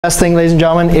Best thing, ladies and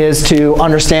gentlemen, is to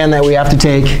understand that we have to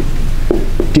take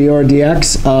d over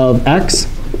dx of x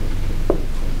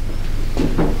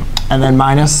and then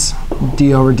minus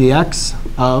d over dx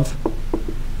of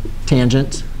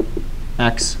tangent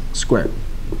x squared.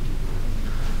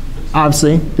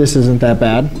 Obviously, this isn't that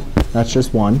bad. That's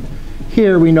just 1.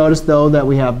 Here, we notice, though, that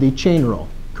we have the chain rule,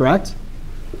 correct?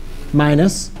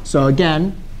 Minus. So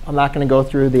again, I'm not going to go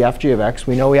through the fg of x.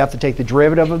 We know we have to take the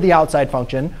derivative of the outside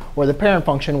function, or the parent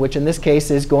function, which in this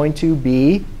case is going to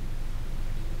be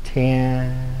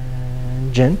tangent.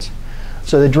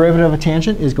 So the derivative of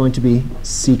tangent is going to be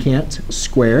secant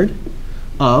squared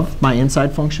of my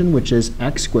inside function, which is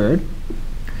x squared.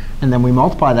 And then we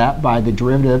multiply that by the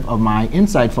derivative of my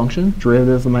inside function.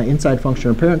 Derivative of my inside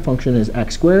function or parent function is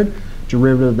x squared.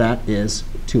 Derivative of that is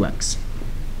 2x.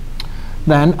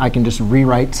 Then I can just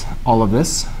rewrite all of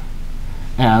this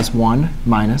as 1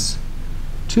 minus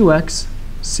 2x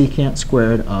secant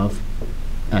squared of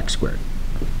x squared.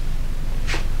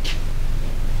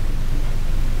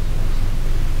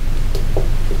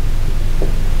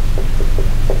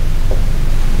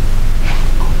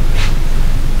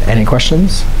 Any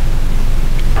questions?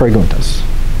 Preguntas.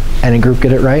 Any group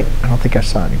get it right? I don't think I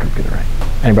saw any group get it right.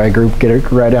 Anybody group get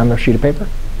it right on their sheet of paper?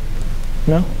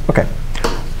 No? OK.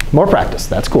 More practice.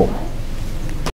 That's cool.